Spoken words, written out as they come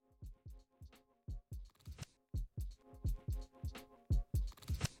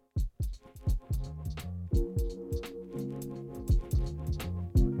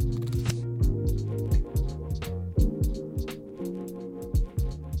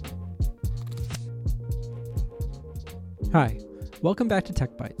Hi, welcome back to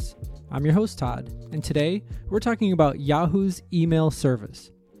Tech Bytes. I'm your host Todd, and today we're talking about Yahoo's email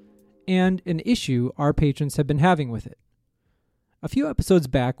service and an issue our patrons have been having with it. A few episodes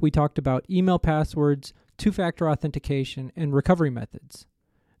back, we talked about email passwords, two-factor authentication, and recovery methods.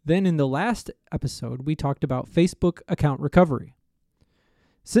 Then in the last episode, we talked about Facebook account recovery.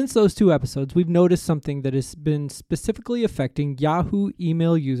 Since those two episodes, we've noticed something that has been specifically affecting Yahoo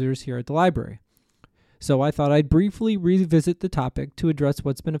email users here at the library. So I thought I'd briefly revisit the topic to address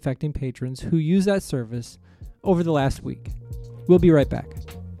what's been affecting patrons who use that service over the last week. We'll be right back.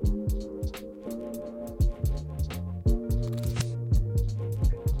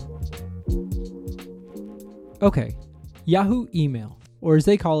 Okay, Yahoo Email, or as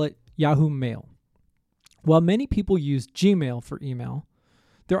they call it, Yahoo Mail. While many people use Gmail for email,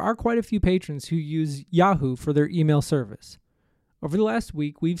 there are quite a few patrons who use Yahoo for their email service. Over the last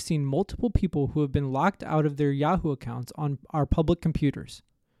week, we've seen multiple people who have been locked out of their Yahoo accounts on our public computers.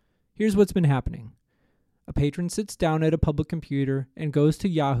 Here's what's been happening. A patron sits down at a public computer and goes to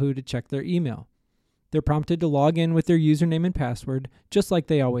Yahoo to check their email. They're prompted to log in with their username and password, just like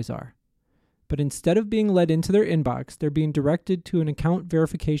they always are. But instead of being led into their inbox, they're being directed to an account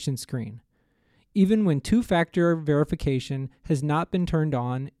verification screen, even when two-factor verification has not been turned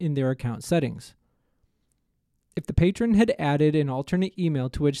on in their account settings. If the patron had added an alternate email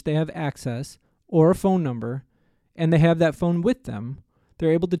to which they have access or a phone number, and they have that phone with them,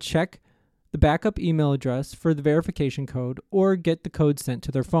 they're able to check the backup email address for the verification code or get the code sent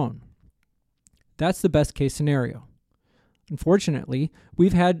to their phone. That's the best case scenario. Unfortunately,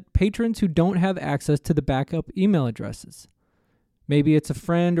 we've had patrons who don't have access to the backup email addresses. Maybe it's a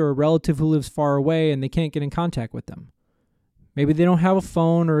friend or a relative who lives far away and they can't get in contact with them. Maybe they don't have a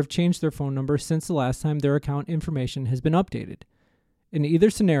phone or have changed their phone number since the last time their account information has been updated. In either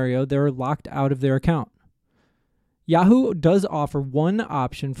scenario, they're locked out of their account. Yahoo does offer one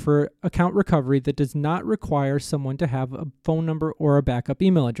option for account recovery that does not require someone to have a phone number or a backup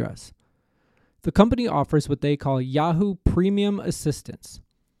email address. The company offers what they call Yahoo Premium Assistance.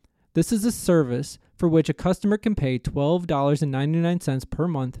 This is a service for which a customer can pay $12.99 per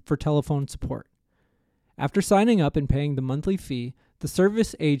month for telephone support. After signing up and paying the monthly fee, the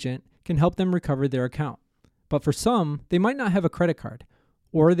service agent can help them recover their account. But for some, they might not have a credit card,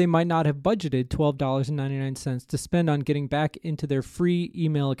 or they might not have budgeted $12.99 to spend on getting back into their free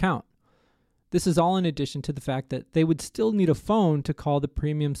email account. This is all in addition to the fact that they would still need a phone to call the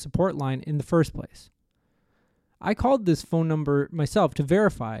premium support line in the first place. I called this phone number myself to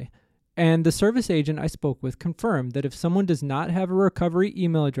verify, and the service agent I spoke with confirmed that if someone does not have a recovery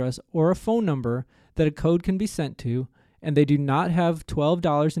email address or a phone number that a code can be sent to, and they do not have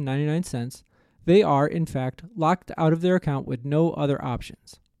 $12.99, they are, in fact, locked out of their account with no other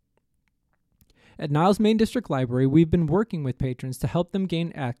options. At Niles-Maine District Library, we've been working with patrons to help them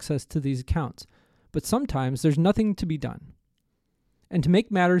gain access to these accounts, but sometimes there's nothing to be done. And to make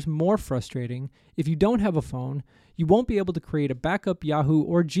matters more frustrating, if you don't have a phone, you won't be able to create a backup Yahoo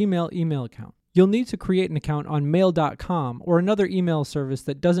or Gmail email account. You'll need to create an account on mail.com or another email service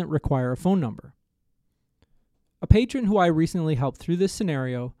that doesn't require a phone number. A patron who I recently helped through this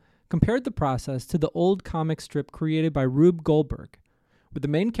scenario compared the process to the old comic strip created by Rube Goldberg, where the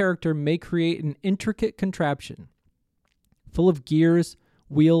main character may create an intricate contraption full of gears,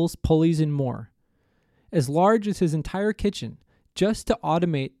 wheels, pulleys, and more, as large as his entire kitchen, just to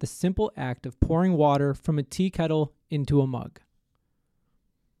automate the simple act of pouring water from a tea kettle into a mug.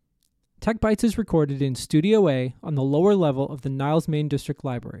 Tech Bytes is recorded in Studio A on the lower level of the Niles-Maine District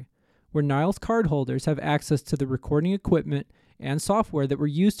Library, where Niles cardholders have access to the recording equipment and software that were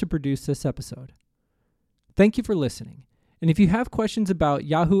used to produce this episode. Thank you for listening, and if you have questions about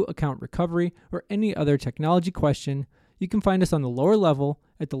Yahoo account recovery or any other technology question, you can find us on the lower level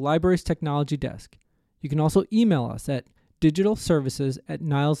at the library's technology desk. You can also email us at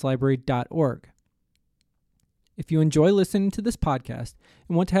digitalservices@nileslibrary.org. If you enjoy listening to this podcast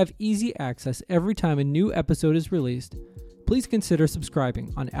and want to have easy access every time a new episode is released, please consider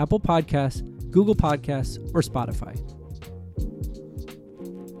subscribing on Apple Podcasts, Google Podcasts, or Spotify.